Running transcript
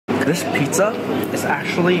This pizza is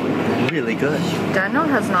actually really good. Daniel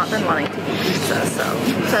has not been wanting to eat pizza, so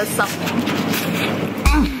it says something.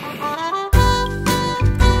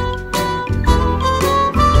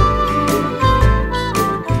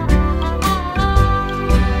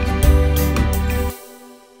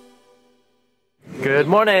 Good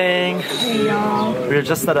morning! Hey y'all. We're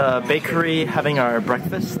just at a bakery having our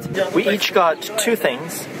breakfast. We each got two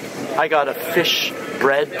things. I got a fish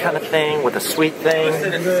bread kind of thing with a sweet thing.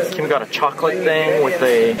 Kim got a chocolate thing with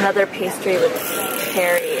a... Another pastry with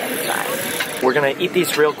cherry inside. We're gonna eat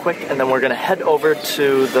these real quick and then we're gonna head over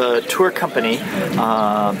to the tour company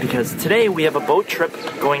because today we have a boat trip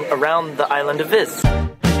going around the island of Vis.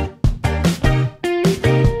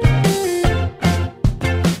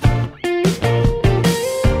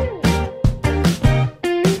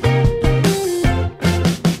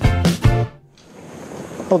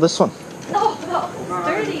 Oh, this one. Oh, no, it's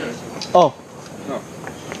dirty. Oh.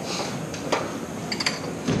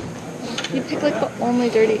 You pick like the only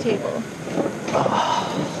dirty table.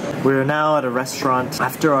 We're now at a restaurant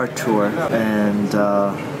after our tour and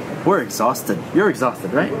we're exhausted. You're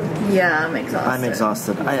exhausted, right? Yeah, I'm exhausted. I'm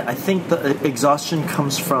exhausted. I think the exhaustion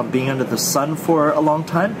comes from being under the sun for a long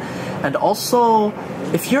time. And also,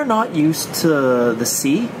 if you're not used to the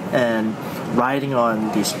sea and riding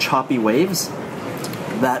on these choppy waves,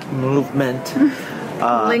 that movement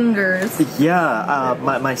lingers. Yeah,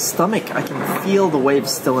 my stomach, I can feel the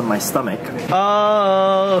waves still in my stomach.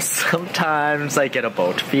 Oh, sometimes I get a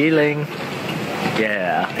boat feeling.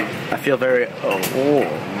 Yeah, I feel very,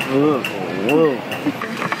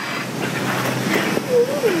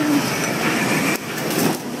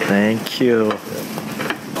 Thank you.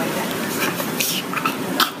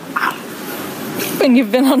 When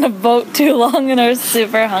you've been on a boat too long and are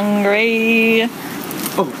super hungry.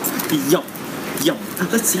 Oh, yum, yum.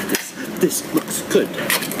 Let's see this. This looks good.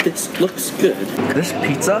 This looks good. This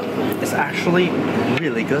pizza is actually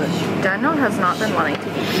really good. Daniel has not been wanting to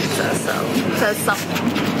eat pizza, so it says something.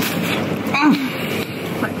 Oh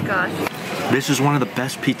my gosh. This is one of the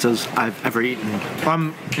best pizzas I've ever eaten.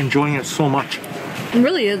 I'm enjoying it so much. It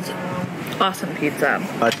really is awesome pizza.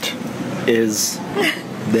 What is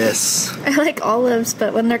this? I like olives,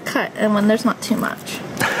 but when they're cut and when there's not too much.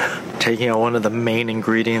 Taking out one of the main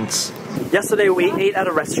ingredients. Yesterday we ate at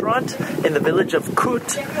a restaurant in the village of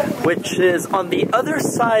Kut, which is on the other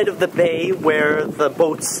side of the bay where the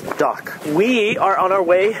boats dock. We are on our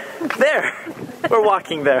way there. We're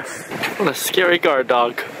walking there. What a scary guard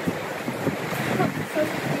dog.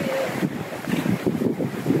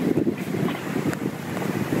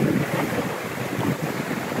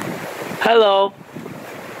 Hello.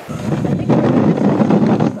 I think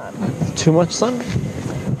we're sun. Too much sun?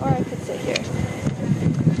 Or I could sit here.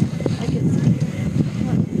 I could sit here.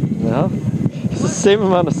 No. It's the same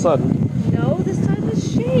amount of sun. No, this time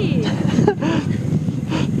is shade.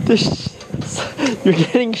 You're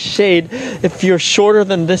getting shade if you're shorter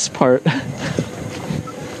than this part.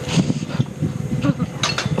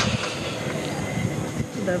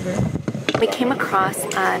 Whatever. We came across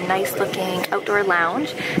a nice looking outdoor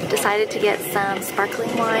lounge, decided to get some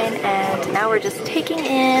sparkling wine, and now we're just taking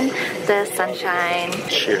in the sunshine.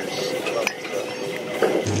 Cheers.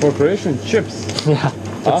 For Croatian chips. Yeah.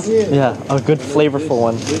 Huh? Yeah, a good flavorful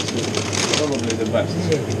one. Probably the best.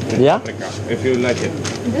 Yeah? If you like it.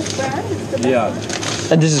 This brand is the best. Yeah.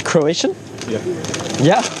 And this is Croatian? Yeah.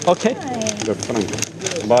 Yeah, okay. The Frank.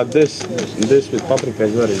 But this with paprika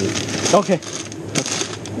is very good. Okay.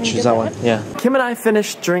 Choose that one. Yeah. Kim and I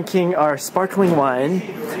finished drinking our sparkling wine.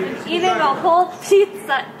 Eating a whole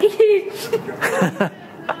pizza each.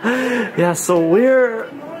 Yeah, so we're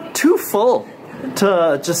too full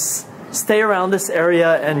to just stay around this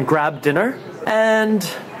area and grab dinner. And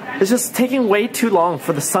it's just taking way too long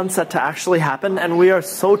for the sunset to actually happen, and we are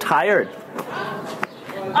so tired.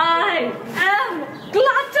 I am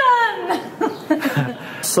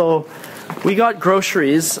glutton! So we got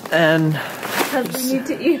groceries and Because we need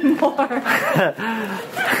to eat more.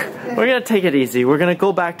 we're gonna take it easy. We're gonna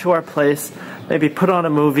go back to our place, maybe put on a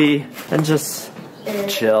movie and just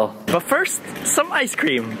chill. But first, some ice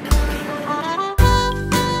cream.